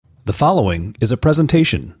The following is a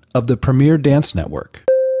presentation of the Premier Dance Network.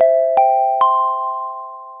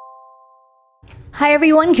 Hi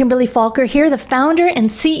everyone, Kimberly Falker here, the founder and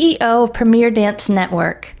CEO of Premier Dance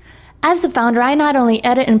Network. As the founder, I not only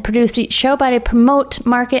edit and produce each show, but I promote,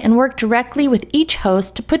 market, and work directly with each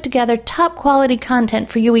host to put together top quality content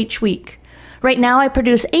for you each week. Right now I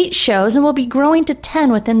produce 8 shows and will be growing to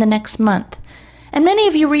 10 within the next month. And many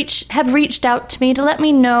of you have reached out to me to let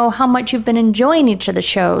me know how much you've been enjoying each of the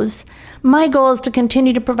shows. My goal is to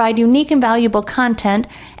continue to provide unique and valuable content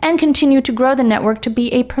and continue to grow the network to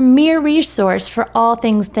be a premier resource for all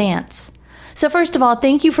things dance. So first of all,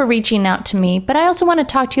 thank you for reaching out to me, but I also want to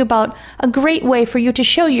talk to you about a great way for you to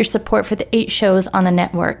show your support for the 8 shows on the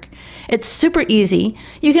network. It's super easy.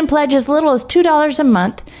 You can pledge as little as $2 a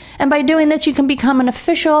month, and by doing this, you can become an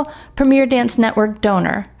official Premier Dance Network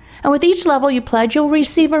donor. And with each level you pledge, you'll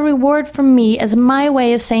receive a reward from me as my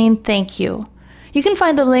way of saying thank you. You can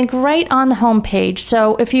find the link right on the homepage,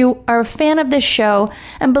 so if you are a fan of this show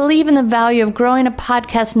and believe in the value of growing a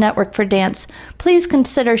podcast network for dance, please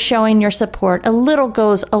consider showing your support. A little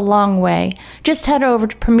goes a long way. Just head over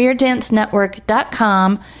to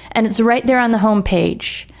premierdancenetwork.com, and it's right there on the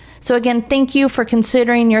homepage. So again, thank you for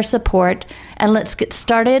considering your support, and let's get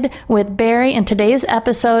started with Barry in today's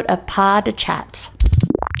episode of Pod Chat.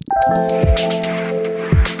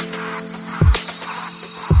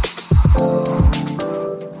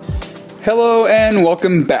 Hello and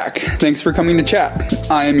welcome back. Thanks for coming to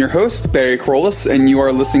chat. I am your host, Barry Corollas, and you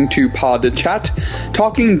are listening to Pod to Chat,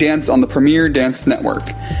 talking dance on the Premier Dance Network.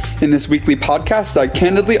 In this weekly podcast, I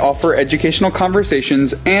candidly offer educational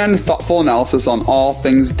conversations and thoughtful analysis on all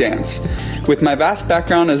things dance. With my vast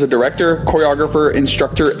background as a director, choreographer,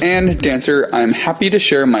 instructor, and dancer, I'm happy to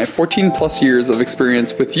share my 14 plus years of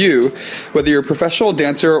experience with you, whether you're a professional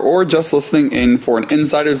dancer or just listening in for an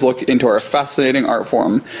insider's look into our fascinating art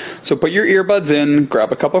form. So put your earbuds in,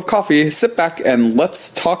 grab a cup of coffee, sit back, and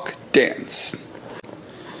let's talk dance.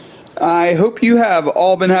 I hope you have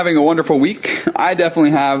all been having a wonderful week. I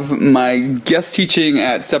definitely have. My guest teaching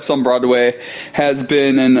at Steps on Broadway has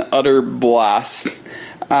been an utter blast.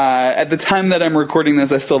 At the time that I'm recording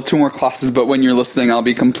this, I still have 2 more classes, but when you're listening, I'll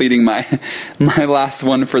be completing my last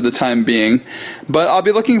one for the time being. But I'll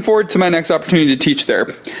be looking forward to my next opportunity to teach there.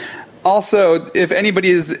 Also, if anybody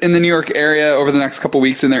is in the New York area over the next couple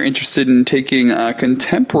weeks and they're interested in taking a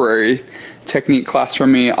contemporary technique class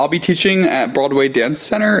from me, I'll be teaching at Broadway Dance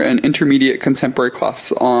Center an intermediate contemporary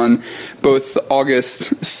class on both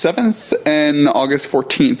August 7th and August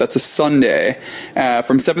 14th. That's a Sunday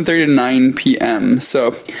from 7:30 to 9 p.m.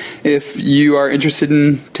 So if you are interested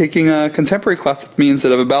in taking a contemporary class with me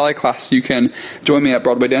instead of a ballet class, you can join me at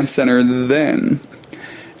Broadway Dance Center then.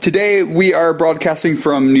 Today, we are broadcasting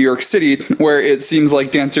from New York City, where it seems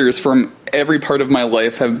like dancers from every part of my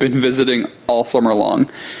life have been visiting all summer long.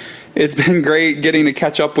 It's been great getting to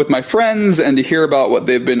catch up with my friends and to hear about what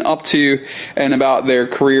they've been up to and about their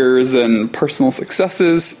careers and personal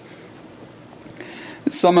successes.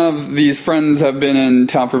 Some of these friends have been in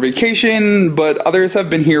town for vacation, but others have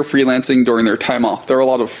been here freelancing during their time off. There are a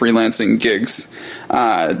lot of freelancing gigs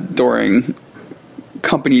during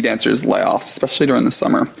company dancers' layoffs, especially during the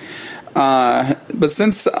summer. But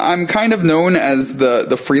since I'm kind of known as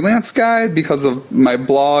the freelance guy because of my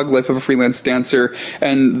blog, Life of a Freelance Dancer,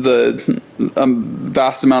 and the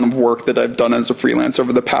vast amount of work that I've done as a freelance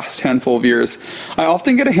over the past handful of years, I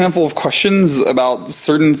often get a handful of questions about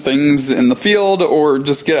certain things in the field or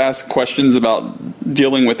just get asked questions about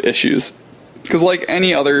dealing with issues. Because like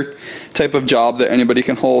any other type of job that anybody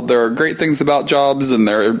can hold, there are great things about jobs and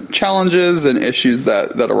there are challenges and issues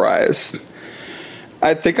that arise.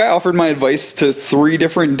 I think I offered my advice to 3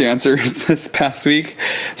 different dancers this past week.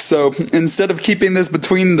 So instead of keeping this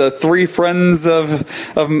between the 3 friends of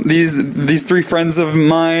these 3 friends of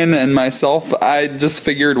mine and myself, I just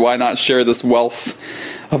figured why not share this wealth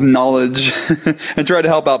of knowledge and try to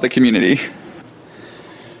help out the community.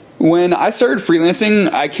 When I started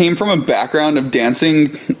freelancing, I came from a background of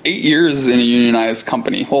dancing 8 years in a unionized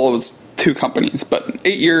company. Well, it was 2 companies, but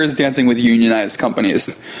 8 years dancing with unionized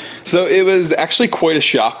companies. So it was actually quite a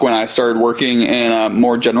shock when I started working in a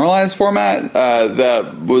more generalized format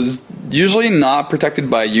that was usually not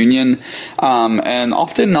protected by a union and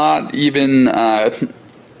often not even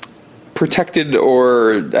protected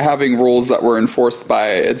or having rules that were enforced by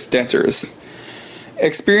its dancers.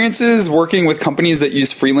 Experiences working with companies that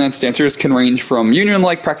use freelance dancers can range from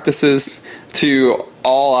union-like practices to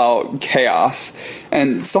all-out chaos.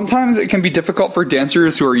 And sometimes it can be difficult for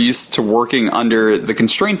dancers who are used to working under the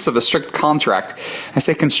constraints of a strict contract. I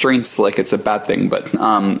say constraints like it's a bad thing, but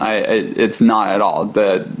it's not at all.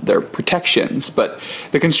 They're protections, but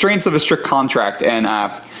the constraints of a strict contract. And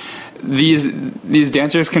these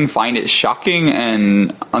dancers can find it shocking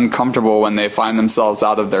and uncomfortable when they find themselves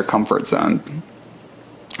out of their comfort zone.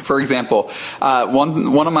 For example,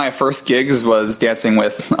 one of my first gigs was dancing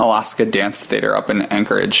with Alaska Dance Theater up in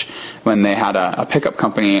Anchorage when they had a pickup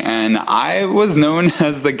company, and I was known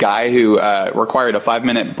as the guy who required a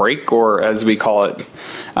 5-minute break, or as we call it,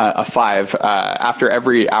 a five, after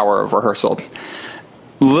every hour of rehearsal.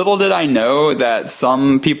 Little did I know that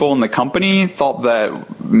some people in the company thought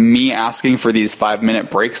that me asking for these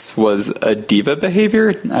 5-minute breaks was a diva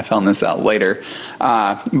behavior. I found this out later.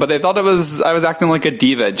 But they thought I was acting like a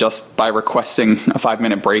diva just by requesting a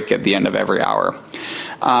 5-minute break at the end of every hour.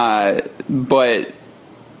 But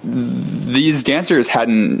these dancers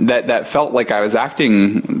that felt like I was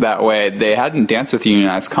acting that way, they hadn't danced with a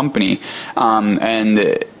unionized company.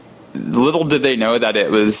 And little did they know that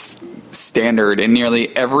it was standard in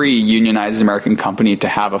nearly every unionized American company to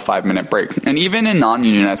have a 5-minute break. And even in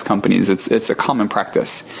non-unionized companies, it's a common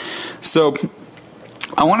practice. So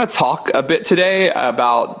I want to talk a bit today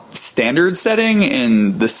about standard setting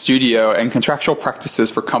in the studio and contractual practices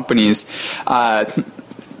for companies that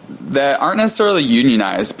aren't necessarily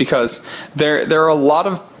unionized, because there are a lot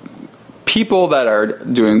of people that are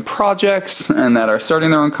doing projects and that are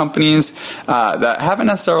starting their own companies that haven't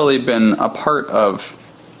necessarily been a part of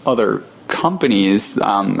other companies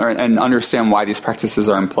and understand why these practices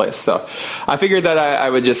are in place. So I figured that I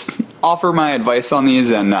would just offer my advice on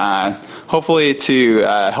these and hopefully to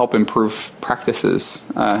help improve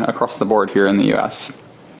practices across the board here in the US.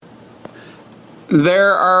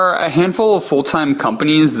 There are a handful of full-time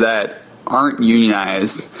companies that aren't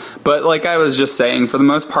unionized, but like I was just saying, for the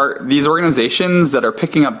most part, these organizations that are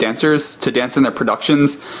picking up dancers to dance in their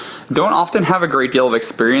productions don't often have a great deal of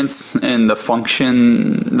experience in the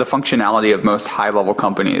functionality of most high-level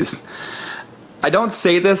companies. I don't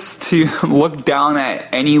say this to look down at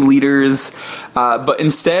any leaders, but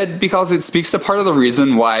instead because it speaks to part of the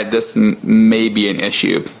reason why this may be an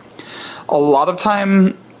issue. A lot of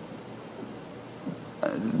time,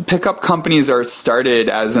 pickup companies are started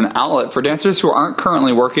as an outlet for dancers who aren't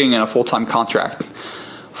currently working in a full-time contract.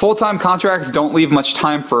 Full-time contracts don't leave much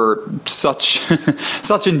time for such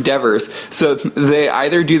endeavors, so they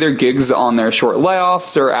either do their gigs on their short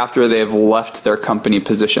layoffs or after they've left their company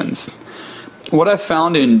positions. What I've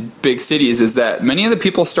found in big cities is that many of the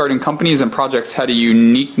people starting companies and projects had a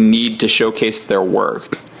unique need to showcase their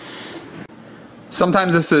work.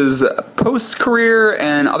 Sometimes this is post-career,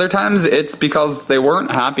 and other times it's because they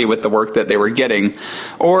weren't happy with the work that they were getting,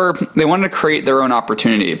 or they wanted to create their own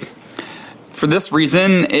opportunity. For this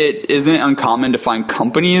reason, it isn't uncommon to find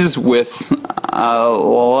companies with a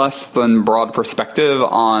less than broad perspective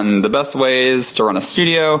on the best ways to run a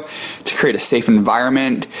studio, to create a safe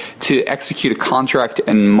environment, to execute a contract,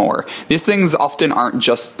 and more. These things often aren't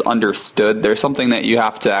just understood. They're something that you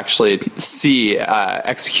have to actually see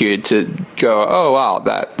executed to go, oh wow,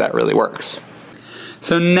 that really works.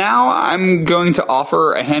 So now I'm going to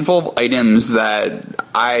offer a handful of items that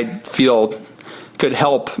I feel could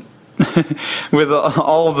help with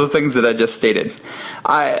all of the things that I just stated.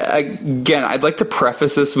 I'd like to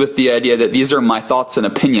preface this with the idea that these are my thoughts and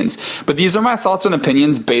opinions, but these are my thoughts and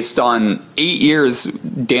opinions based on 8 years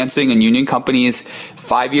dancing in union companies,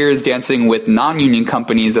 5 years dancing with non-union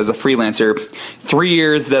companies as a freelancer, 3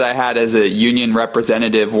 years that I had as a union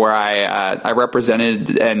representative where I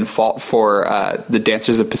represented and fought for the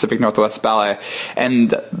dancers of Pacific Northwest Ballet,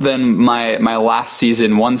 and then my last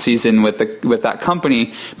season, one season with that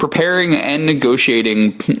company, preparing and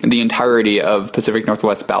negotiating the entirety of Pacific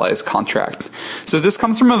Northwest Ballet's contract. So this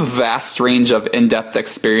comes from a vast range of in-depth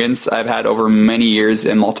experience I've had over many years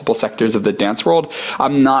in multiple sectors of the dance world.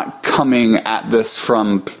 I'm not coming at this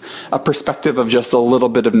from a perspective of just a little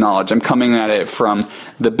bit of knowledge. I'm coming at it from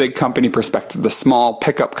the big company perspective, the small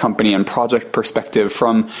pickup company and project perspective,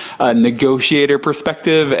 from a negotiator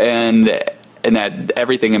perspective, and at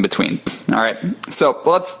everything in between. All right, so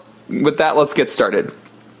let's get started.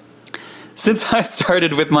 Since I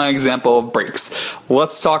started with my example of breaks,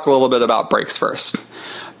 let's talk a little bit about breaks first.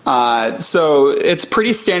 So it's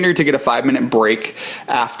pretty standard to get a 5-minute break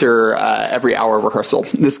after every hour of rehearsal.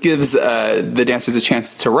 This gives the dancers a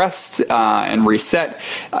chance to rest and reset.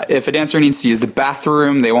 If a dancer needs to use the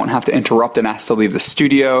bathroom, they won't have to interrupt and ask to leave the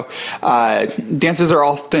studio. Dancers are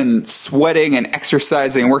often sweating and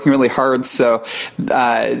exercising and working really hard, so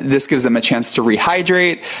this gives them a chance to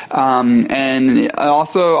rehydrate, and it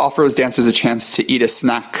also offers dancers a chance to eat a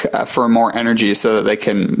snack for more energy so that they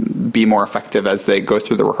can be more effective as they go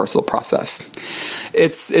through the rehearsal process.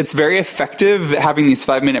 It's very effective having these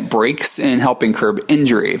 5-minute breaks in helping curb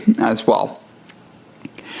injury as well.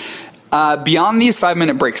 Beyond these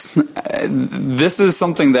 5-minute breaks, this is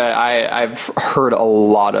something that I've heard a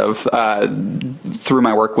lot of through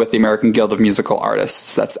my work with the American Guild of Musical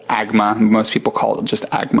Artists. That's AGMA. Most people call it just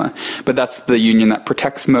AGMA. But that's the union that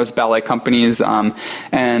protects most ballet companies and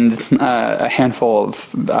a handful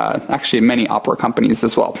of, actually many opera companies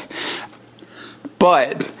as well.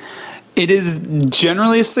 But it is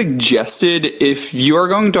generally suggested, if you are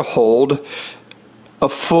going to hold a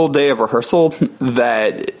full day of rehearsal,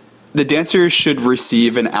 that the dancers should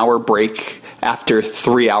receive an hour break after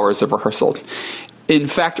 3 hours of rehearsal. In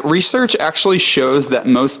fact, research actually shows that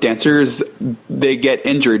most dancers, they get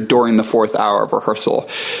injured during the 4th hour of rehearsal.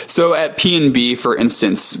 So at P&B, for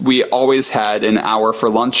instance, we always had an hour for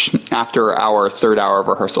lunch after our 3rd hour of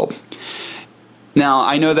rehearsal. Now,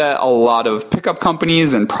 I know that a lot of pickup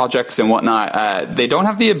companies and projects and whatnot, they don't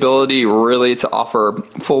have the ability really to offer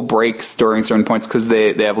full breaks during certain points because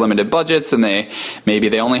they have limited budgets, and maybe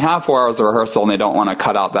they only have 4 hours of rehearsal and they don't want to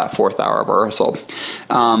cut out that 4th hour of rehearsal.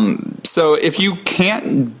 So if you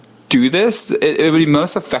can't do this, it would be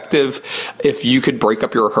most effective if you could break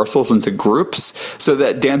up your rehearsals into groups so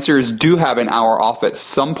that dancers do have an hour off at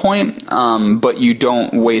some point, but you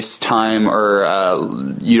don't waste time or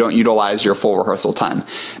you don't utilize your full rehearsal time.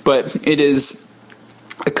 But it is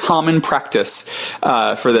a common practice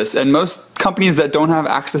for this, and most companies that don't have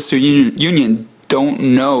access to a union don't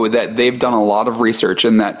know that they've done a lot of research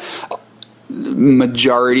and that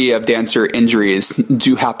majority of dancer injuries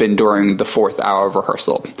do happen during the 4th hour of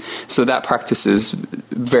rehearsal. So that practice is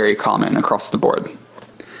very common across the board.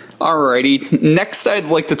 Alrighty, next I'd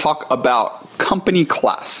like to talk about company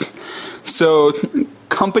class. So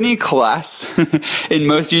company class, in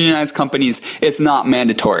most unionized companies, it's not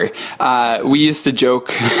mandatory. We used to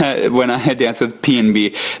joke when I had danced with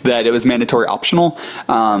P&B that it was mandatory optional.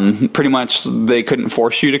 Pretty much they couldn't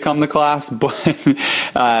force you to come to class, but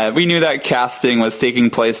we knew that casting was taking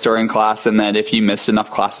place during class and that if you missed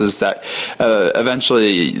enough classes that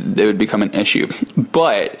eventually it would become an issue.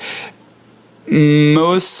 But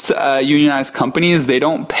most unionized companies, they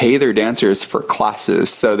don't pay their dancers for classes,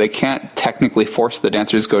 so they can't technically force the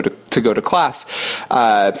dancers to go to class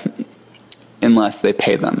unless they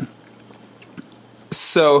pay them.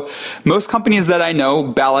 So most companies that I know,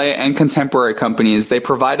 ballet and contemporary companies, they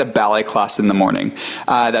provide a ballet class in the morning.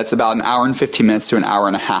 That's about an hour and 15 minutes to an hour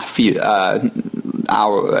and a half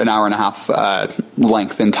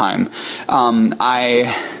length in time.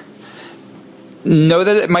 I know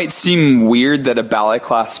that it might seem weird that a ballet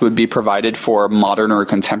class would be provided for a modern or a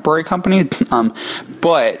contemporary company,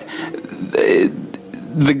 but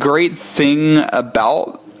the great thing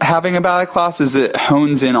about having a ballet class is it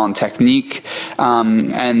hones in on technique,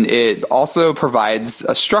 and it also provides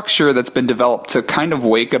a structure that's been developed to kind of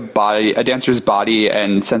wake a dancer's body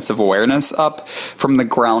and sense of awareness up from the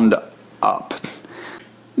ground up.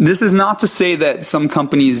 This is not to say that some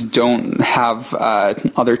companies don't have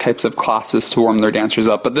other types of classes to warm their dancers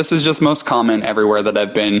up, but this is just most common everywhere that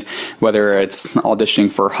I've been, whether it's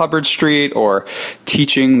auditioning for Hubbard Street or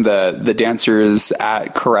teaching the dancers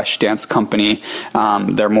at Koresh Dance Company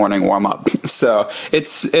their morning warm-up. So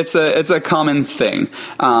it's a common thing.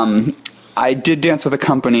 I did dance with a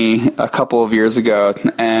company a couple of years ago,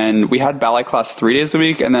 and we had ballet class 3 days a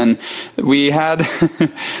week, and then we had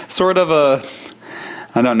sort of a,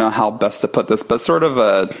 I don't know how best to put this, but sort of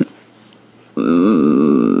a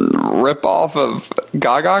rip-off of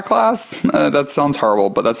Gaga class. That sounds horrible,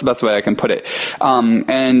 but that's the best way I can put it.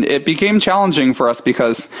 And it became challenging for us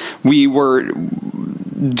because we were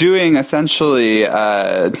doing essentially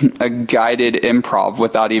a guided improv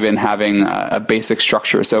without even having a basic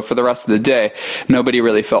structure. So for the rest of the day, nobody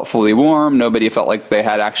really felt fully warm. Nobody felt like they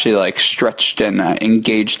had actually stretched and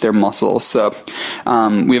engaged their muscles. So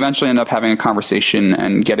we eventually ended up having a conversation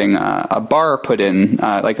and getting a bar put in,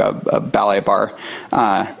 like a ballet bar,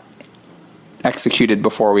 executed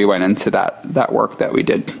before we went into that work that we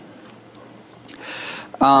did.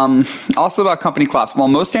 Also about company class. While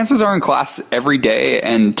most dancers are in class every day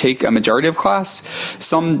and take a majority of class,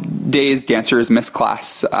 some days dancers miss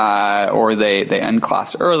class or they end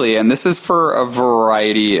class early, and this is for a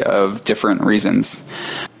variety of different reasons.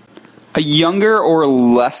 A younger or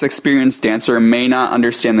less experienced dancer may not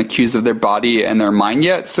understand the cues of their body and their mind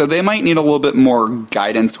yet, so they might need a little bit more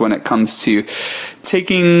guidance when it comes to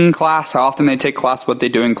taking class, how often they take class, what they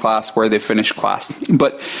do in class, where they finish class.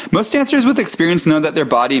 But most dancers with experience know that their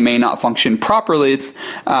body may not function properly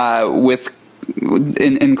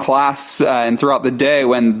in class and throughout the day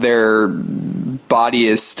when their body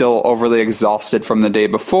is still overly exhausted from the day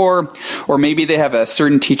before, or maybe they have a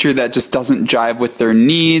certain teacher that just doesn't jive with their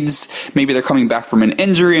needs. Maybe they're coming back from an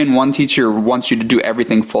injury and one teacher wants you to do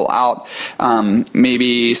everything full out.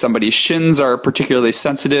 Maybe somebody's shins are particularly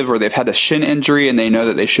sensitive, or they've had a shin injury and they know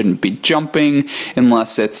that they shouldn't be jumping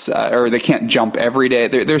unless it's or they can't jump every day.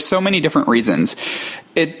 There's so many different reasons.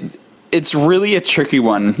 It's really a tricky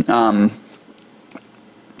one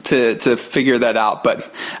to figure that out,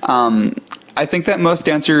 but I think that most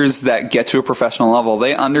dancers that get to a professional level,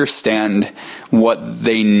 they understand what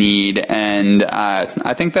they need, and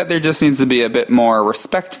I think that there just needs to be a bit more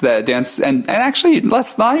respect that dance, and actually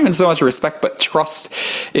less, not even so much respect, but trust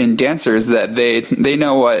in dancers that they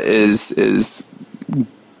know what is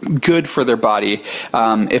good for their body,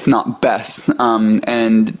 if not best,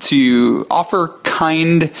 and to offer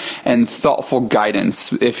kind and thoughtful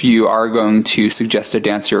guidance if you are going to suggest a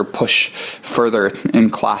dancer push further in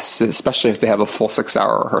class, especially if they have a full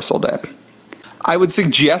 6-hour rehearsal day. I would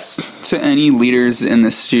suggest to any leaders in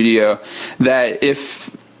the studio that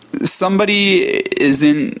if somebody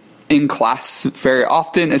isn't in class very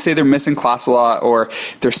often, say they're missing class a lot or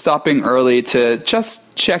they're stopping early, to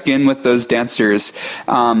just check in with those dancers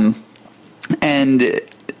and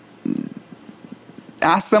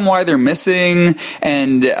ask them why they're missing,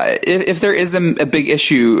 and if there is a big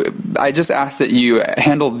issue, I just ask that you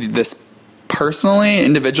handle this personally,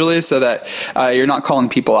 individually, so that you're not calling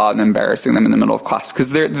people out and embarrassing them in the middle of class, because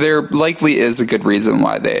there likely is a good reason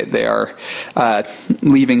why they are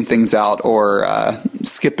leaving things out or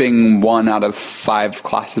skipping 1 out of 5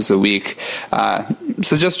 classes a week.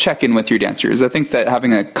 So just check in with your dancers. I think that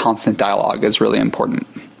having a constant dialogue is really important.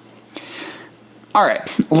 All right,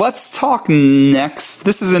 let's talk next.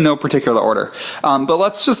 This is in no particular order, but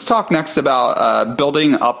let's just talk next about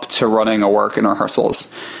building up to running a work in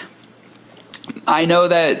rehearsals. I know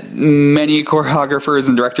that many choreographers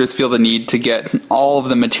and directors feel the need to get all of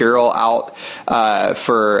the material out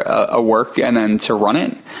for a work and then to run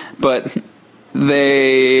it, but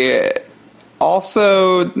they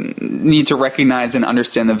also need to recognize and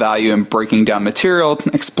understand the value in breaking down material,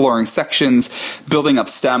 exploring sections, building up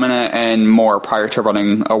stamina, and more prior to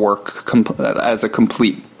running a work as a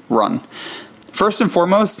complete run. First and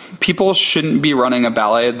foremost, people shouldn't be running a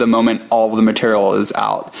ballet the moment all of the material is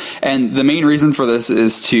out. And the main reason for this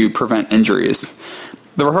is to prevent injuries.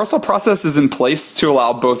 The rehearsal process is in place to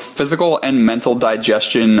allow both physical and mental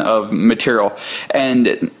digestion of material.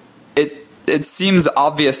 And it seems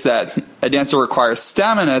obvious that a dancer requires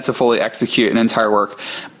stamina to fully execute an entire work,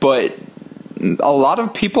 but a lot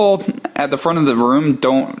of people at the front of the room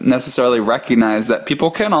don't necessarily recognize that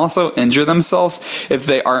people can also injure themselves if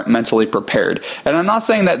they aren't mentally prepared. And I'm not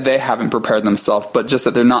saying that they haven't prepared themselves, but just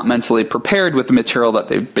that they're not mentally prepared with the material that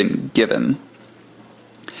they've been given.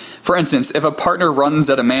 For instance, if a partner runs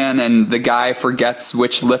at a man and the guy forgets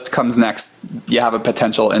which lift comes next, you have a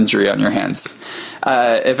potential injury on your hands.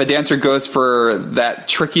 If a dancer goes for that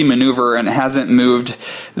tricky maneuver and hasn't moved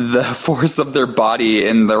the force of their body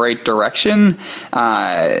in the right direction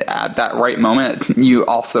at that right moment, you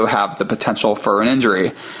also have the potential for an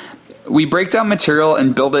injury. We break down material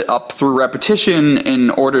and build it up through repetition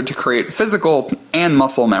in order to create physical and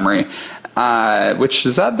muscle memory. Which,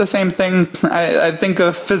 is that the same thing? I think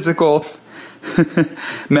of physical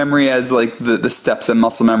memory as like the steps, and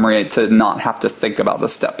muscle memory to not have to think about the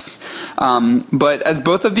steps. But as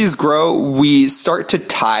both of these grow, we start to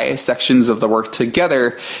tie sections of the work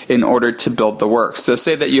together in order to build the work. So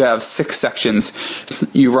say that you have 6 sections.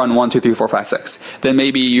 You run 1, 2, 3, 4, 5, 6. Then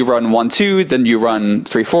maybe you run 1, 2, then you run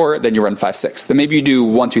 3, 4, then you run 5, 6. Then maybe you do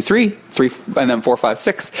 1, 2, 3, 3, and then 4, 5,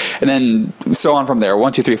 6, and then so on from there.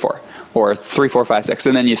 1, 2, 3, 4. Or 3, 4, 5, 6,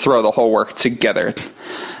 and then you throw the whole work together.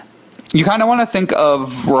 You kind of want to think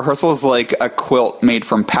of rehearsals like a quilt made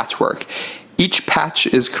from patchwork. Each patch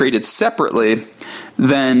is created separately.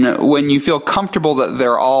 Then when you feel comfortable that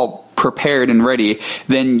they're all prepared and ready,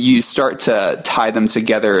 then you start to tie them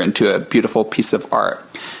together into a beautiful piece of art.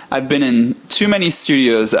 I've been in too many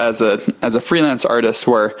studios as a freelance artist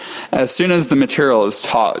where as soon as the material is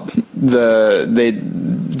taught, they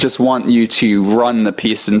just want you to run the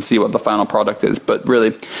piece and see what the final product is. But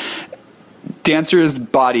really, dancers'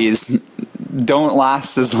 bodies don't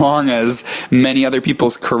last as long as many other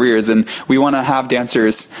people's careers, and we want to have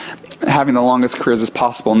dancers having the longest careers as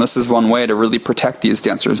possible, and this is one way to really protect these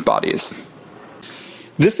dancers' bodies.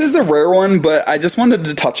 This is a rare one, but I just wanted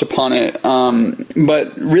to touch upon it.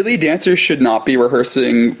 But really, dancers should not be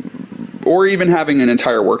rehearsing or even having an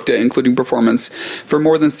entire workday, including performance, for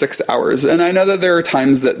more than 6 hours. And I know that there are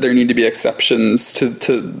times that there need to be exceptions to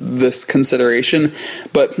this consideration,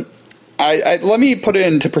 but let me put it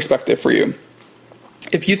into perspective for you.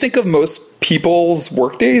 If you think of most people's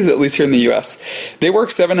work days, at least here in the US, they work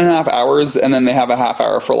 7.5 hours and then they have a half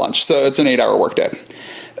hour for lunch. So it's an 8-hour workday.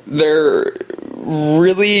 There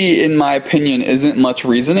really, in my opinion, isn't much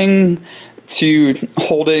reasoning to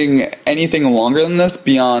holding anything longer than this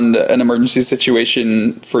beyond an emergency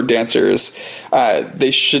situation for dancers.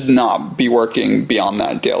 They should not be working beyond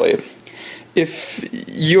that daily. If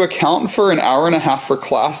you account for an hour and a half for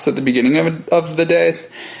class at the beginning of the day,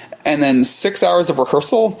 and then 6 hours of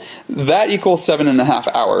rehearsal, that equals 7.5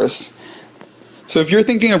 hours. So if you're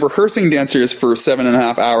thinking of rehearsing dancers for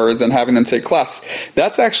 7.5 hours and having them take class,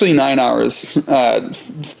 that's actually 9 hours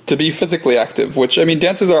to be physically active, which, I mean,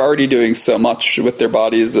 dancers are already doing so much with their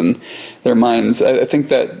bodies and their minds. I think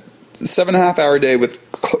that 7.5 hour day with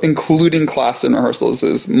including class and rehearsals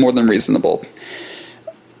is more than reasonable.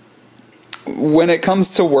 When it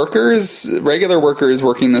comes to workers, regular workers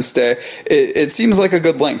working this day, it seems like a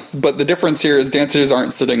good length, but the difference here is dancers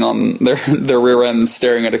aren't sitting on their rear ends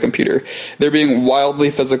staring at a computer. They're being wildly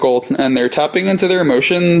physical, and they're tapping into their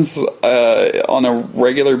emotions on a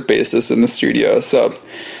regular basis in the studio. So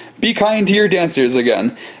be kind to your dancers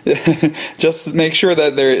again. Just make sure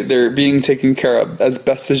that they're being taken care of as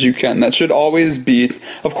best as you can. That should always be,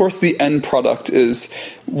 of course, the end product is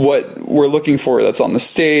what we're looking for that's on the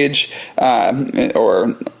stage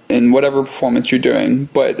or in whatever performance you're doing.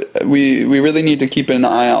 But we really need to keep an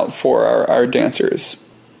eye out for our dancers.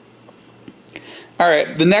 All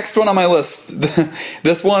right, the next one on my list,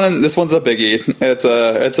 this one's a biggie.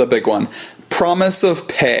 It's a big one. Promise of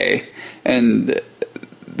pay. And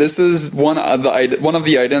this is one of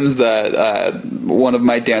the items that one of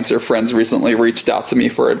my dancer friends recently reached out to me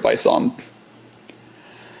for advice on.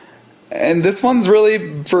 And this one's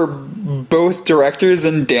really for both directors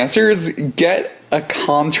and dancers. Get a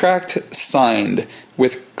contract signed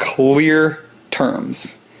with clear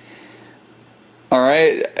terms. All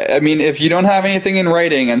right. I mean, if you don't have anything in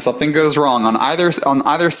writing and something goes wrong on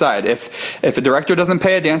either side, if a director doesn't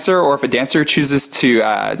pay a dancer, or if a dancer chooses to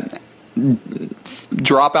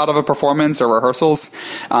drop out of a performance or rehearsals,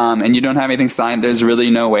 and you don't have anything signed, there's really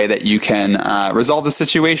no way that you can resolve the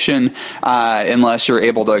situation unless you're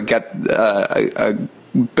able to get a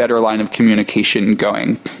better line of communication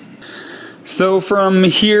going. So from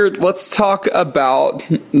here, let's talk about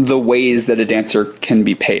the ways that a dancer can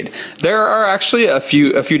be paid. There are actually a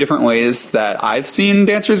few different ways that I've seen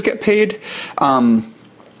dancers get paid,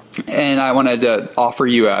 and I wanted to offer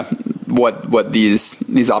you what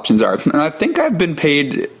these options are. And I think I've been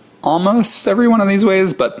paid almost every one of these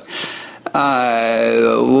ways, but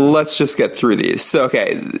let's just get through these. So,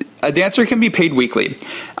 okay, a dancer can be paid weekly.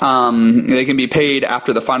 They can be paid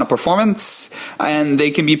after the final performance, and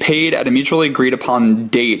they can be paid at a mutually agreed upon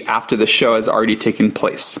date after the show has already taken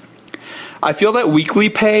place. I feel that weekly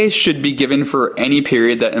pay should be given for any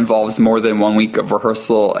period that involves more than 1 week of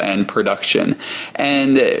rehearsal and production.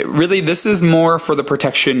 And really, this is more for the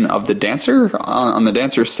protection of the dancer on the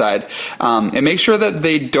dancer's side. And make sure that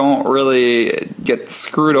they don't really get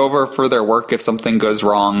screwed over for their work if something goes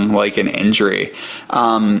wrong, like an injury.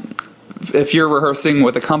 If you're rehearsing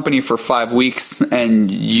with a company for 5 weeks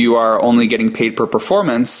and you are only getting paid per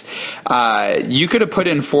performance, you could have put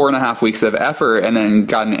in 4.5 weeks of effort and then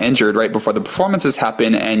gotten injured right before the performances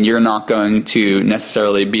happen, and you're not going to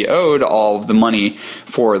necessarily be owed all of the money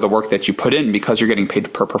for the work that you put in because you're getting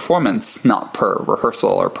paid per performance, not per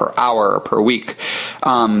rehearsal or per hour or per week.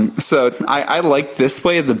 So I like this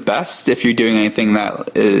way the best if you're doing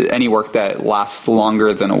any work that lasts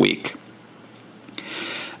longer than a week.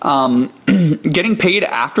 Getting paid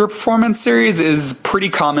after a performance series is pretty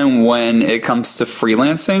common when it comes to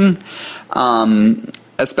freelancing,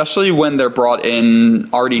 especially when they're brought in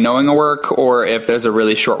already knowing a work, or if there's a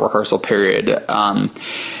really short rehearsal period.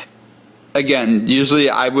 Again, usually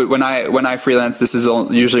when I freelance, this is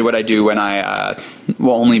usually what I do when I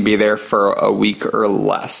will only be there for a week or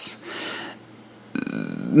less.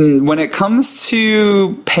 when it comes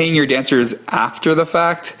to paying your dancers after the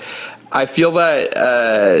fact, I feel that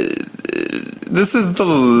this is the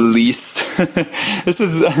least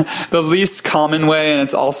the least common way, and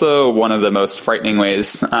it's also one of the most frightening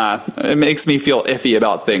ways. It makes me feel iffy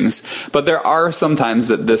about things, but there are some times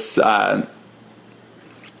that this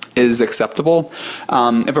is acceptable.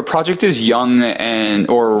 If a project is young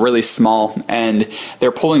or really small and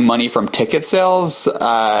they're pulling money from ticket sales,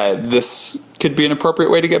 this could be an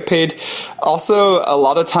appropriate way to get paid. Also, a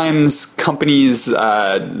lot of times companies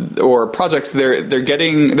or projects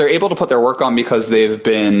they're able to put their work on because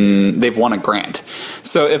they've won a grant.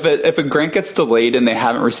 So if a grant gets delayed and they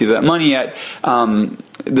haven't received that money yet,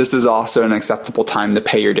 this is also an acceptable time to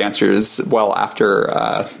pay your dancers well after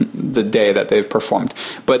the day that they've performed.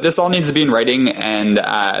 But this all needs to be in writing, and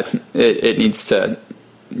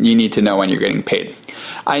you need to know when you're getting paid.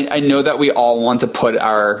 I know that we all want to put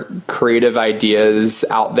our creative ideas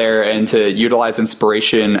out there and to utilize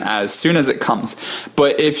inspiration as soon as it comes.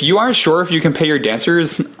 But if you aren't sure if you can pay your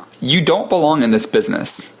dancers, you don't belong in this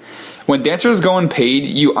business. When dancers go unpaid,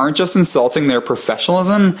 you aren't just insulting their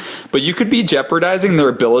professionalism, but you could be jeopardizing their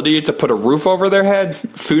ability to put a roof over their head,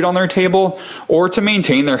 food on their table, or to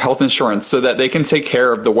maintain their health insurance so that they can take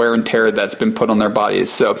care of the wear and tear that's been put on their bodies.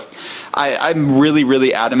 So I'm really,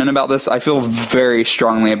 really adamant about this. I feel very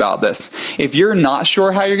strongly about this. If you're not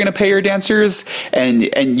sure how you're going to pay your dancers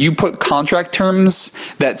and you put contract terms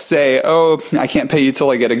that say, oh, I can't pay you till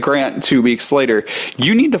I get a grant 2 weeks later,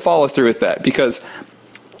 you need to follow through with that, because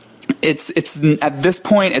it's at this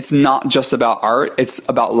point, it's not just about art, it's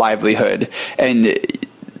about livelihood. And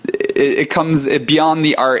it comes beyond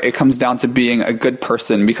the art. It comes down to being a good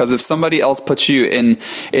person, because if somebody else puts you in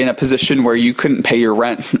a position where you couldn't pay your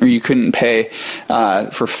rent, or you couldn't pay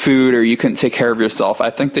for food, or you couldn't take care of yourself, I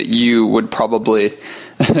think that you would probably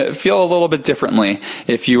feel a little bit differently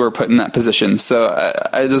if you were put in that position. So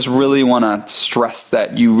I just really want to stress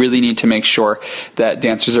that you really need to make sure that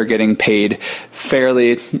dancers are getting paid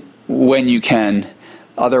fairly when you can.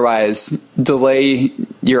 Otherwise, delay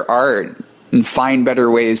your art and find better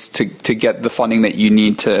ways to get the funding that you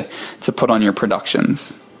need to put on your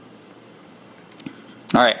productions.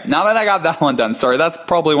 All right, now that I got that one done, sorry, that's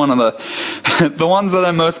probably one of the ones that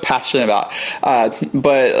I'm most passionate about.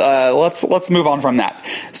 But let's move on from that.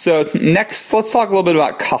 So next, let's talk a little bit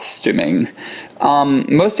about costuming.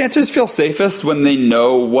 Most dancers feel safest when they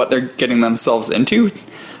know what they're getting themselves into.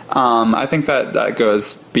 I think that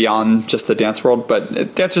goes beyond just the dance world,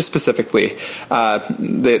 but dancers specifically,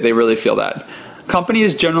 they really feel that.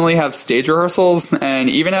 Companies generally have stage rehearsals and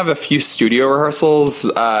even have a few studio rehearsals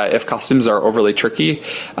if costumes are overly tricky.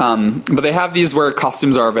 But they have these where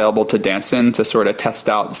costumes are available to dance in to sort of test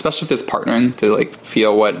out, especially if there's partnering, to like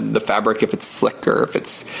feel what the fabric, if it's slick or if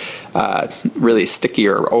it's really sticky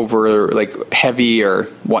or over like heavy or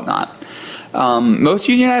whatnot. Most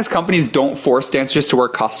unionized companies don't force dancers to wear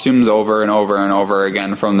costumes over and over and over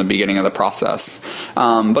again from the beginning of the process.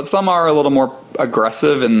 But some are a little more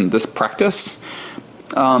aggressive in this practice.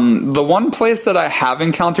 The one place that I have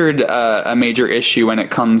encountered a major issue when it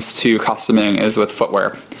comes to costuming is with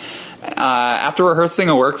footwear. After rehearsing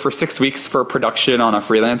a work for 6 weeks for production on a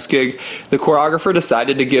freelance gig, the choreographer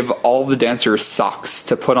decided to give all the dancers socks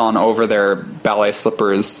to put on over their ballet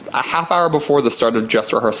slippers a half hour before the start of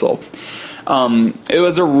dress rehearsal. It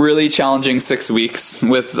was a really challenging 6 weeks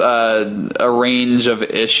with a range of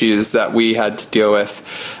issues that we had to deal with.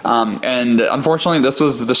 And unfortunately, this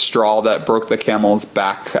was the straw that broke the camel's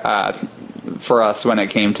back for us when it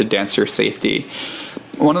came to dancer safety.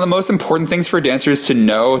 One of the most important things for dancers to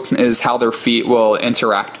know is how their feet will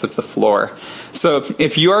interact with the floor. So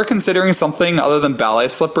if you are considering something other than ballet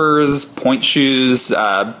slippers, point shoes,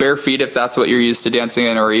 bare feet if that's what you're used to dancing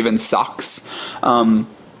in, or even socks, then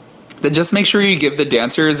just make sure you give the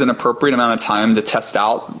dancers an appropriate amount of time to test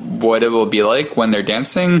out what it will be like when they're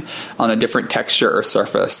dancing on a different texture or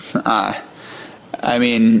surface. I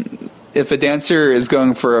mean, if a dancer is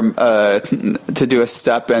going for to do a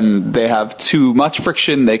step and they have too much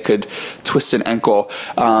friction, they could twist an ankle,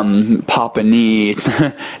 pop a knee,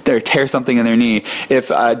 tear something in their knee. If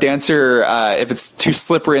a dancer, if it's too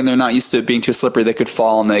slippery and they're not used to it being too slippery, they could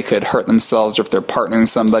fall and they could hurt themselves. Or if they're partnering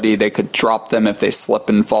somebody, they could drop them if they slip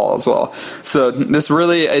and fall as well. So this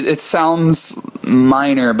really, it sounds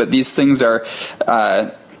minor, but these things are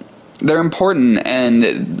they're important, and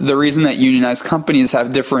the reason that unionized companies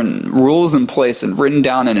have different rules in place and written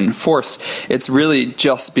down and enforced, it's really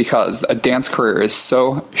just because a dance career is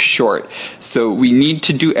so short. So we need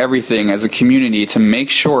to do everything as a community to make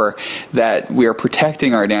sure that we are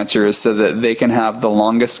protecting our dancers so that they can have the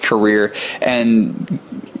longest career and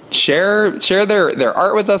share their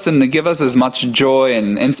art with us and to give us as much joy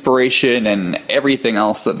and inspiration and everything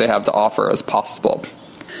else that they have to offer as possible.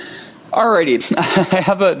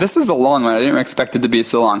 Alrighty, this is a long one. I didn't expect it to be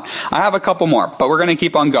so long. I have a couple more, but we're going to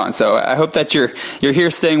keep on going. So I hope that you're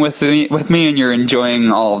here staying with me and you're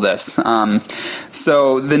enjoying all of this.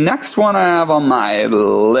 So the next one I have on my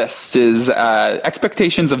list is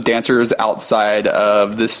expectations of dancers outside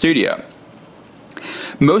of the studio.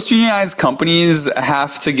 Most unionized companies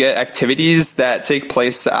have to get activities that take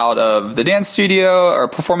place out of the dance studio or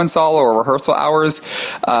performance hall or rehearsal hours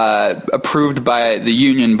approved by the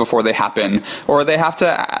union before they happen, or they have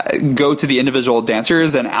to go to the individual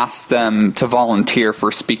dancers and ask them to volunteer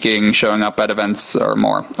for speaking, showing up at events or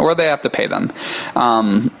more, or they have to pay them.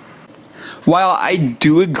 While I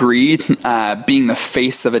do agree, being the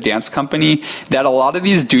face of a dance company, that a lot of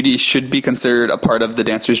these duties should be considered a part of the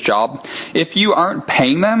dancer's job, if you aren't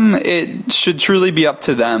paying them, it should truly be up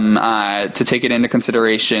to them to take it into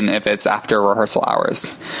consideration if it's after rehearsal hours.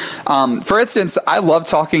 For instance, I love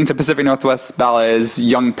talking to Pacific Northwest Ballet's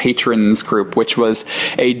Young Patrons group, which was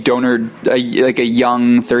a donor, a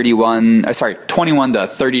young 21 to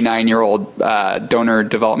 39-year-old donor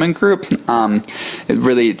development group.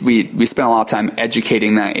 We spent a lot of time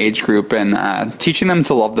educating that age group and teaching them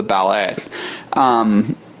to love the ballet.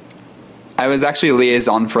 I was actually a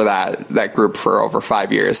liaison for that group for over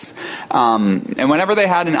 5 years. And whenever they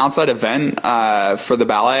had an outside event for the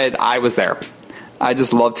ballet, I was there. I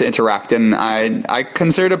just loved to interact, and I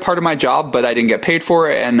considered it part of my job, but I didn't get paid for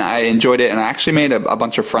it, and I enjoyed it, and I actually made a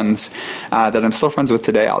bunch of friends that I'm still friends with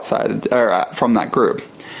today outside or from that group.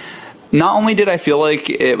 Not only did I feel like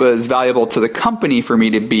it was valuable to the company for me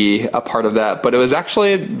to be a part of that, but it was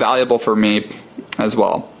actually valuable for me as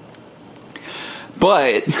well.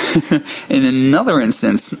 But in another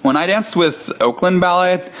instance, when I danced with Oakland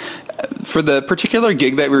Ballet, for the particular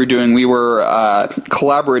gig that we were doing, we were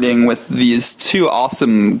collaborating with these two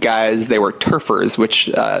awesome guys. They were turfers, which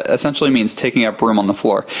essentially means taking up room on the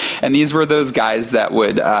floor. And these were those guys that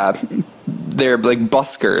would... they're like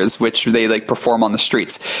buskers, which they like perform on the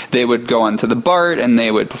streets. They would go onto the BART and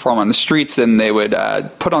they would perform on the streets, and they would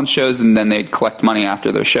put on shows, and then they'd collect money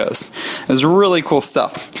after those shows. It was really cool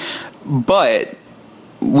stuff. But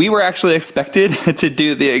we were actually expected to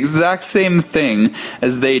do the exact same thing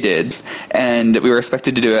as they did, and we were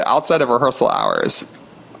expected to do it outside of rehearsal hours.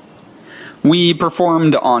 We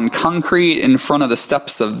performed on concrete in front of the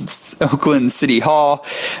steps of Oakland City Hall.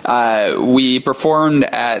 We performed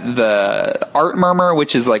at the Art Murmur,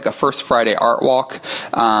 which is like a First Friday art walk,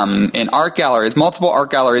 in art galleries, multiple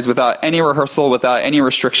art galleries without any rehearsal, without any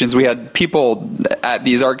restrictions. We had people at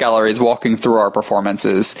these art galleries walking through our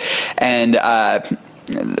performances. And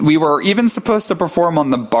we were even supposed to perform on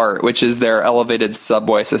the BART, which is their elevated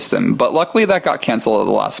subway system, but luckily that got canceled at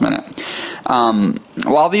the last minute.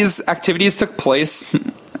 While these activities took place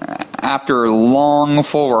after long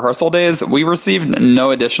full rehearsal days, we received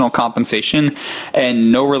no additional compensation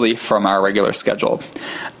and no relief from our regular schedule.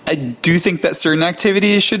 I do think that certain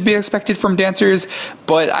activities should be expected from dancers,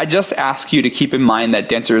 but I just ask you to keep in mind that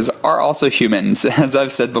dancers are also humans, as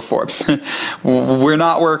I've said before. We're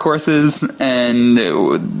not workhorses,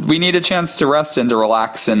 and we need a chance to rest and to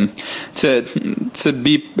relax and to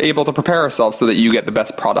be able to prepare ourselves so that you get the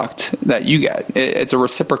best product that you get. It's a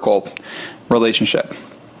reciprocal relationship.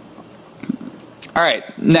 All right,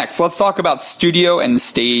 next, let's talk about studio and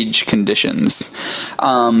stage conditions.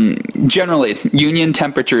 Generally, union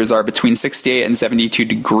temperatures are between 68 and 72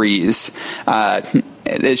 degrees.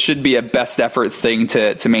 It should be a best effort thing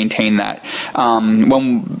to maintain that.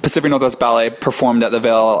 When Pacific Northwest Ballet performed at the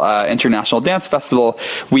Vail International Dance Festival,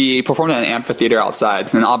 we performed in an amphitheater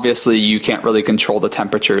outside, and obviously you can't really control the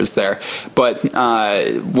temperatures there. But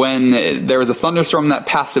when there was a thunderstorm that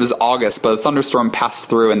passed, it was August, but the thunderstorm passed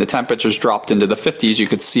through and the temperatures dropped into the 50s. You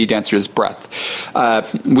could see dancers' breath.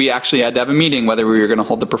 We actually had to have a meeting whether we were going to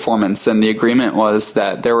hold the performance, and the agreement was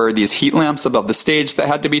that there were these heat lamps above the stage that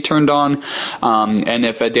had to be turned on, and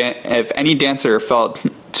if any dancer felt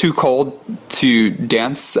too cold to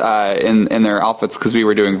dance in their outfits, because we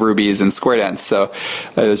were doing rubies and square dance, so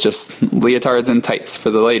it was just leotards and tights for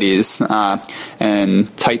the ladies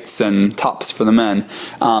and tights and tops for the men,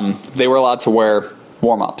 they were allowed to wear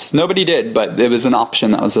warm-ups. Nobody did, but it was an option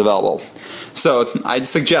that was available. So I'd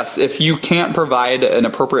suggest if you can't provide an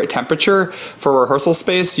appropriate temperature for rehearsal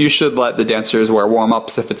space, you should let the dancers wear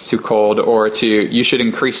warm-ups if it's too cold, or you should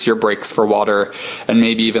increase your breaks for water and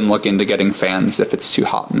maybe even look into getting fans if it's too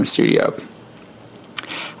hot in the studio.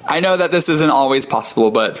 I know that this isn't always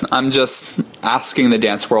possible, but I'm just asking the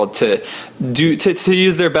dance world to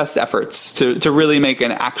use their best efforts to really make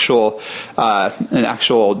an actual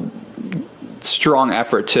strong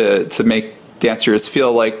effort to make dancers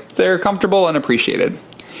feel like they're comfortable and appreciated.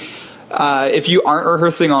 If you aren't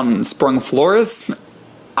rehearsing on sprung floors,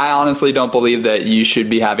 I honestly don't believe that you should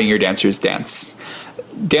be having your dancers dance.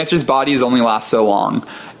 Dancers' bodies only last so long.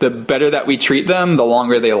 The better that we treat them, the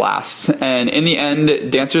longer they last. And in the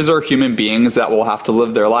end, dancers are human beings that will have to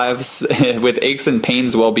live their lives with aches and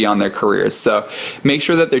pains well beyond their careers. So make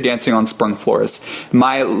sure that they're dancing on sprung floors.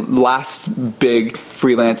 My last big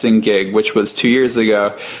freelancing gig, which was 2 years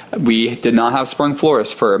ago, we did not have sprung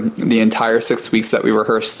floors for the entire 6 weeks that we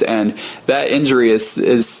rehearsed. And that injury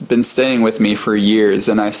has been staying with me for years,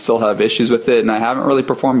 and I still have issues with it, and I haven't really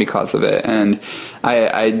performed because of it. And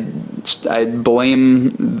I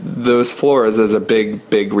blame those floors as a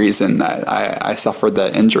big reason that I suffered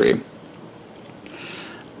that injury.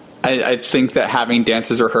 I think that having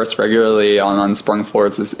dancers rehearse regularly on unsprung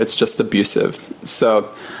floors it's just abusive.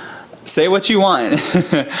 So say what you want,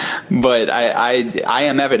 but I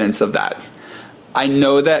am evidence of that. I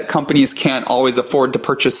know that companies can't always afford to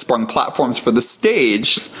purchase sprung platforms for the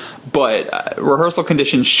stage, but rehearsal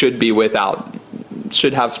conditions should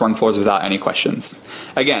have sprung floors without any questions.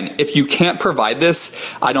 Again, if you can't provide this,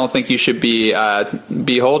 I don't think you should be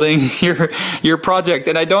holding your project.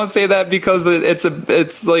 And I don't say that because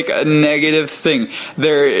it's like a negative thing.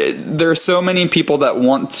 There are so many people that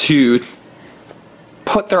want to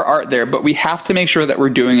put their art there, but we have to make sure that we're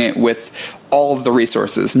doing it with all of the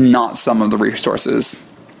resources, not some of the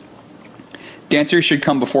resources. Dancers should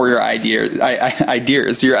come before your ideas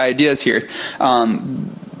here.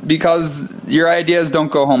 Because your ideas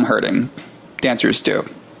don't go home hurting. Dancers do.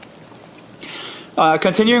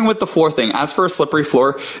 Continuing with the floor thing, as for a slippery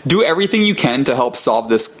floor, do everything you can to help solve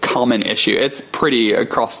this common issue. It's pretty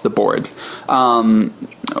across the board.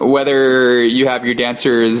 Whether you have your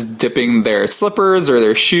dancers dipping their slippers or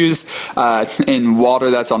their shoes in water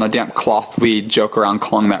that's on a damp cloth, we joke around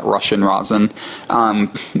calling that Russian rosin.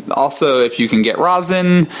 Also, if you can get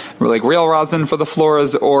rosin, like real rosin for the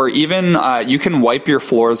floors, or even you can wipe your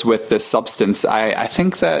floors with this substance. I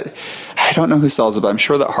think that, I don't know who sells it, but I'm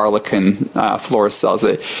sure that Harlequin Floors sells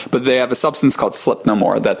it. But they have a substance called Slip No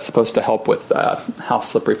More that's supposed to help with how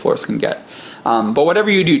slippery floors can get. But whatever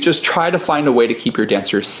you do, just try to find a way to keep your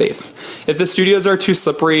dancers safe. If the studios are too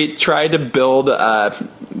slippery, try to build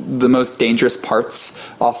the most dangerous parts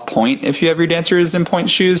off point if you have your dancers in point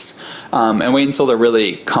shoes, and wait until they're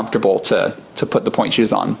really comfortable to put the point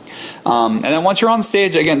shoes on. And then once you're on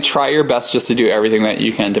stage, again, try your best just to do everything that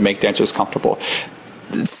you can to make dancers comfortable.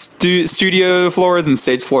 Studio floors and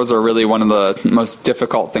stage floors are really one of the most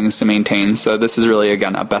difficult things to maintain, so this is really,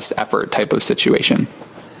 again, a best effort type of situation.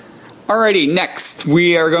 Alrighty, next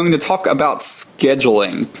we are going to talk about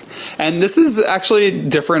scheduling. And this is actually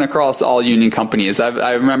different across all union companies.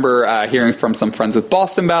 I remember hearing from some friends with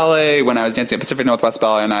Boston Ballet when I was dancing at Pacific Northwest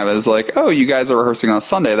Ballet, and I was like, oh, you guys are rehearsing on a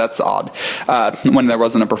Sunday. That's odd, when there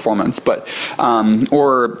wasn't a performance. But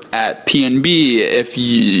or at PNB, if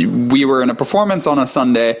we were in a performance on a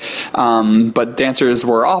Sunday, but dancers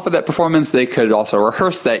were off of that performance, they could also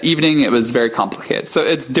rehearse that evening. It was very complicated. So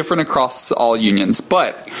it's different across all unions.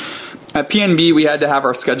 But at PNB, we had to have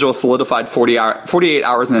our schedule solidified 48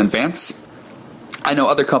 hours in advance. I know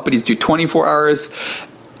other companies do 24 hours.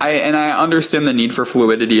 I understand the need for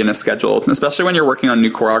fluidity in a schedule, especially when you're working on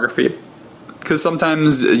new choreography. Because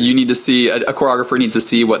sometimes you need to see, a choreographer needs to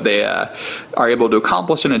see what they are able to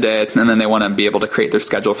accomplish in a day, and then they want to be able to create their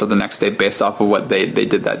schedule for the next day based off of what they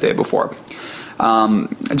did that day before.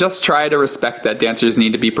 Just try to respect that dancers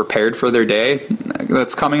need to be prepared for their day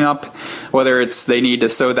that's coming up, whether it's they need to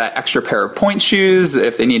sew that extra pair of point shoes,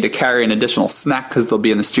 if they need to carry an additional snack because they'll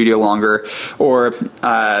be in the studio longer, or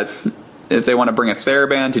if they want to bring a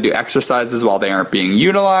TheraBand to do exercises while they aren't being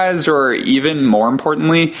utilized, or even more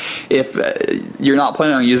importantly, if you're not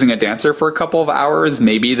planning on using a dancer for a couple of hours,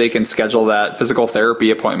 maybe they can schedule that physical therapy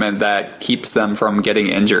appointment that keeps them from getting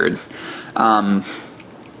injured.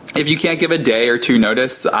 If you can't give a day or two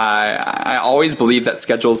notice, I always believe that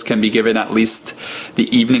schedules can be given at least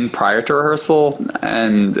the evening prior to rehearsal,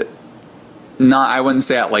 and I wouldn't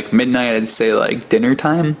say at like midnight, I'd say like dinner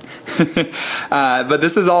time. But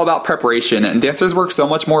this is all about preparation, and dancers work so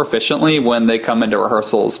much more efficiently when they come into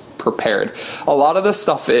rehearsals prepared. A lot of this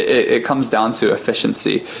stuff, it comes down to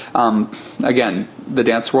efficiency. Again, the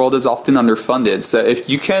dance world is often underfunded, so if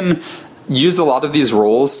you can use a lot of these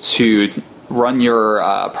roles to run your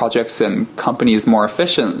projects and companies more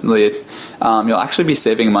efficiently, you'll actually be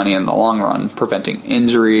saving money in the long run, preventing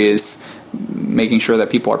injuries, making sure that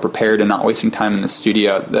people are prepared and not wasting time in the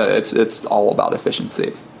studio. It's all about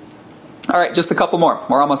efficiency. All right, just a couple more.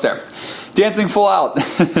 We're almost there. Dancing full out.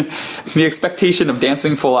 The expectation of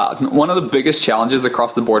dancing full out. One of the biggest challenges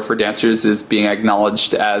across the board for dancers is being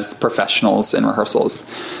acknowledged as professionals in rehearsals.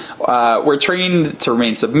 We're trained to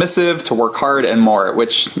remain submissive, to work hard, and more,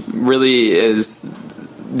 which really is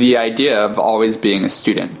the idea of always being a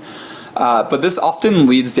student. But this often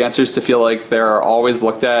leads dancers to feel like they're always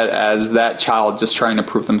looked at as that child just trying to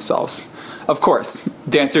prove themselves. Of course,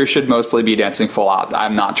 dancers should mostly be dancing full out.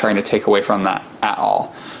 I'm not trying to take away from that at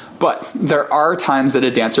all. But there are times that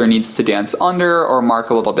a dancer needs to dance under or mark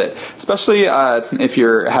a little bit, especially if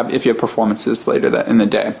you have performances later in the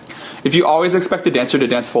day. If you always expect a dancer to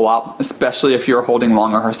dance full out, especially if you're holding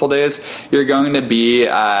long rehearsal days, you're going to be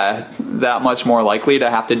that much more likely to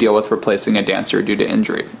have to deal with replacing a dancer due to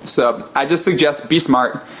injury. So I just suggest be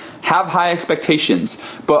smart, have high expectations,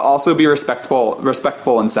 but also be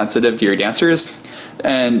respectful and sensitive to your dancers.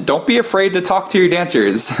 And don't be afraid to talk to your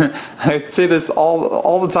dancers. I say this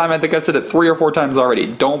all the time. I think I said it 3 or 4 times already.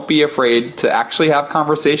 Don't be afraid to actually have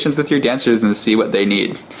conversations with your dancers and see what they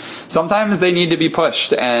need. Sometimes they need to be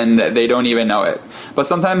pushed and they don't even know it. But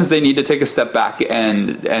sometimes they need to take a step back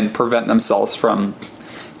and prevent themselves from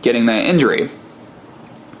getting that injury.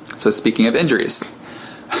 So speaking of injuries,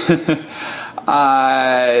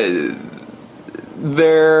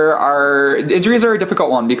 injuries are a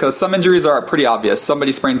difficult one because some injuries are pretty obvious.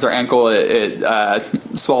 Somebody sprains their ankle, it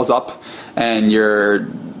swells up, and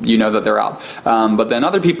you know that they're out. But then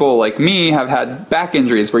other people like me have had back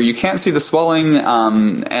injuries where you can't see the swelling,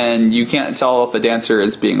 and you can't tell if a dancer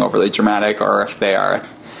is being overly dramatic or if they are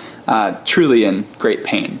truly in great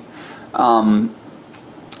pain.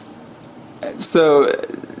 So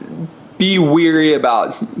be weary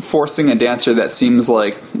about forcing a dancer that seems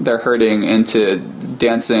like they're hurting into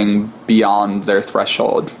dancing beyond their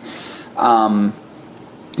threshold.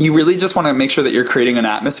 You really just want to make sure that you're creating an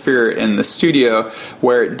atmosphere in the studio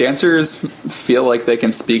where dancers feel like they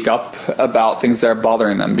can speak up about things that are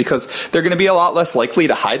bothering them, because they're going to be a lot less likely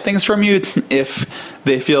to hide things from you if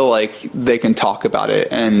they feel like they can talk about it,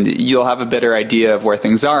 and you'll have a better idea of where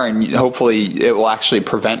things are, and hopefully it will actually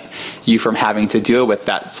prevent you from having to deal with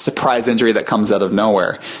that surprise injury that comes out of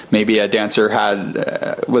nowhere. Maybe a dancer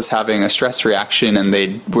was having a stress reaction and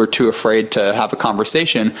they were too afraid to have a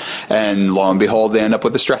conversation, and lo and behold, they end up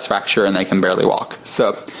with a stress fracture and they can barely walk.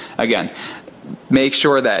 So again, make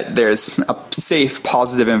sure that there's a safe,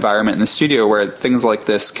 positive environment in the studio where things like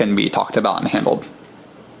this can be talked about and handled.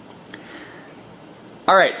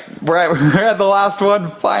 All right, we're at the last one,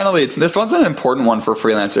 finally. This one's an important one for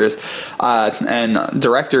freelancers and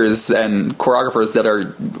directors and choreographers that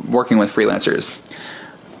are working with freelancers.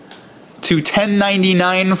 To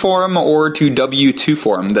 1099 form or to W-2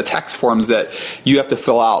 form, the tax forms that you have to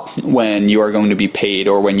fill out when you are going to be paid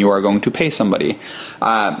or when you are going to pay somebody.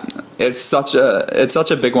 It's such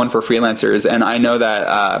a big one for freelancers, and I know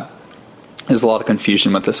that there's a lot of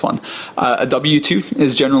confusion with this one. A W-2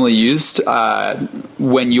 is generally used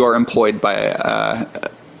when you are employed by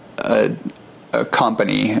a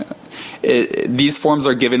company. These forms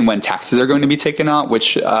are given when taxes are going to be taken out,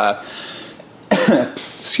 which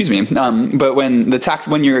excuse me. But when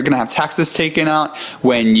you're going to have taxes taken out,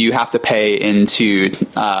 when you have to pay into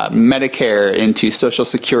Medicare, into Social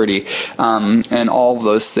Security, and all of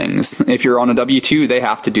those things. If you're on a W-2, they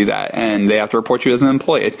have to do that, and they have to report you as an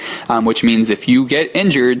employee, which means if you get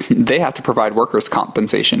injured, they have to provide workers'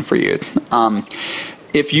 compensation for you.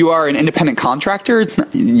 If you are an independent contractor,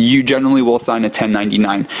 you generally will sign a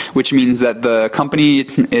 1099, which means that the company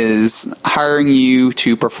is hiring you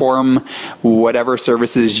to perform whatever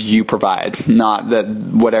services you provide, not that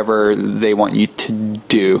whatever they want you to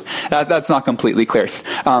do. That's not completely clear.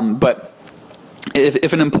 But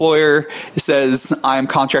if an employer says, I'm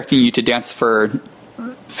contracting you to dance for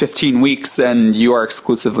 15 weeks and you are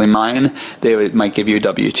exclusively mine, they might give you a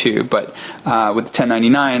W-2. But with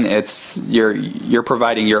 1099, it's you're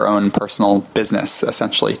providing your own personal business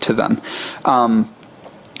essentially to them.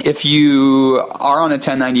 If you are on a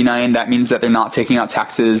 1099, that means that they're not taking out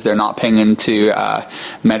taxes, they're not paying into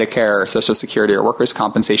Medicare or Social Security or workers'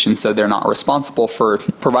 compensation, so they're not responsible for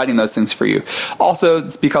providing those things for you. Also,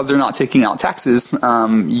 it's because they're not taking out taxes,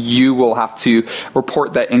 you will have to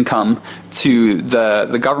report that income to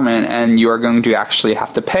the government, and you are going to actually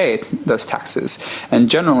have to pay those taxes. And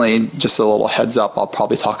generally, just a little heads up, I'll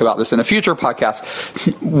probably talk about this in a future podcast,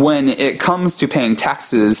 when it comes to paying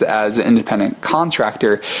taxes as an independent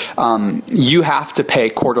contractor, you have to pay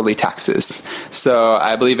quarterly taxes. So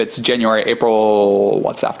I believe it's January, April,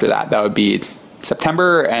 what's after that? That would be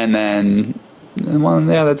September, and then Well,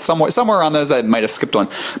 yeah, that's somewhere around those. I might have skipped one,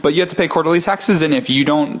 but you have to pay quarterly taxes, and if you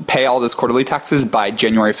don't pay all those quarterly taxes by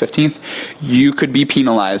January 15th, you could be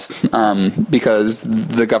penalized because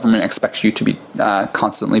the government expects you to be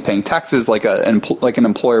constantly paying taxes like an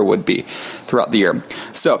employer would be throughout the year.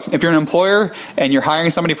 So if you're an employer and you're hiring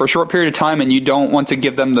somebody for a short period of time and you don't want to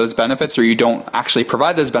give them those benefits, or you don't actually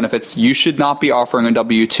provide those benefits, you should not be offering a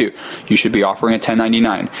W-2. You should be offering a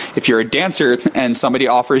 1099. If you're a dancer and somebody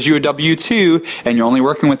offers you a W-2 and you're only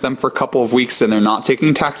working with them for a couple of weeks and they're not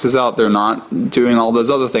taking taxes out, they're not doing all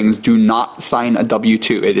those other things, do not sign a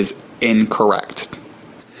W-2. It is incorrect.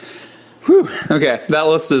 Whew. Okay, that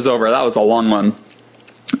list is over. That was a long one.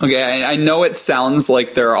 Okay, I know it sounds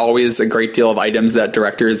like there are always a great deal of items that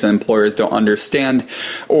directors and employers don't understand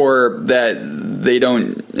or that they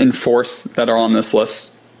don't enforce that are on this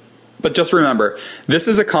list. But just remember, this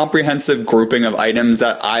is a comprehensive grouping of items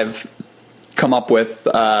that I've come up with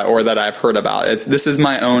or that I've heard about. This is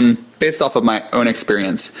my own, based off of my own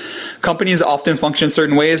experience. Companies often function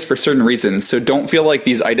certain ways for certain reasons, so don't feel like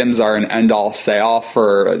these items are an end-all, say-all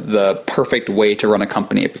for the perfect way to run a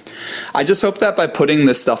company. I just hope that by putting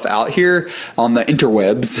this stuff out here on the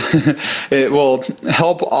interwebs, it will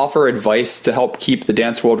help offer advice to help keep the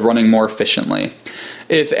dance world running more efficiently.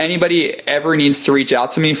 If anybody ever needs to reach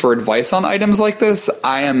out to me for advice on items like this,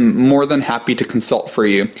 I am more than happy to consult for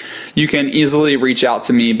you. You can easily reach out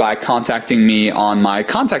to me by contacting me on my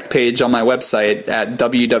contact page on my website at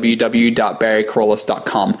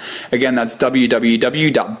www.barrykerollis.com. Again, that's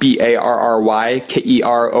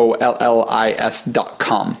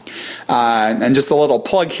www.barrykerollis.com. And just a little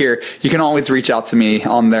plug here, you can always reach out to me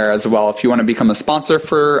on there as well if you want to become a sponsor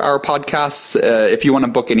for our podcasts, if you want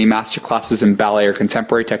to book any masterclasses in ballet or contemporary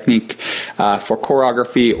technique for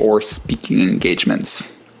choreography or speaking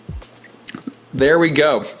engagements. There we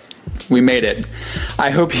go. We made it. I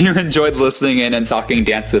hope you enjoyed listening in and talking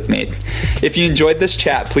dance with me. If you enjoyed this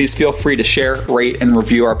chat, please feel free to share, rate, and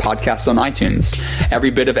review our podcast on iTunes.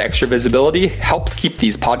 Every bit of extra visibility helps keep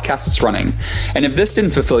these podcasts running. And if this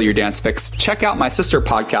didn't fulfill your dance fix, check out my sister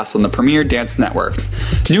podcast on the Premier Dance Network.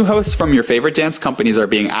 New hosts from your favorite dance companies are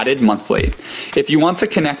being added monthly. If you want to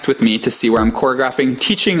connect with me to see where I'm choreographing,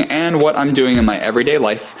 teaching, and what I'm doing in my everyday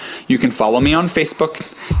life, you can follow me on Facebook,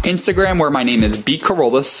 Instagram, where my name is B.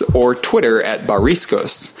 Kerollis, or Twitter at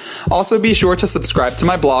Bariscos. Also, be sure to subscribe to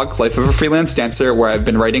my blog, Life of a Freelance Dancer, where I've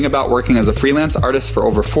been writing about working as a freelance artist for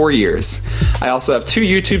over 4 years. I also have 2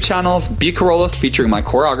 YouTube channels, B. Kerollis featuring my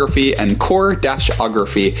choreography and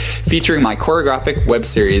Core-Ography featuring my choreographic web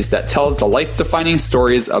series that tells the life-defining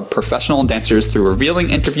stories of professional dancers through revealing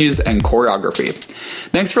interviews and choreography.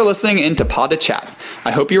 Thanks for listening in to Pod to Chat.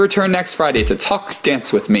 I hope you return next Friday to talk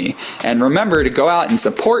dance with me. And remember to go out and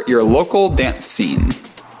support your local dance scene.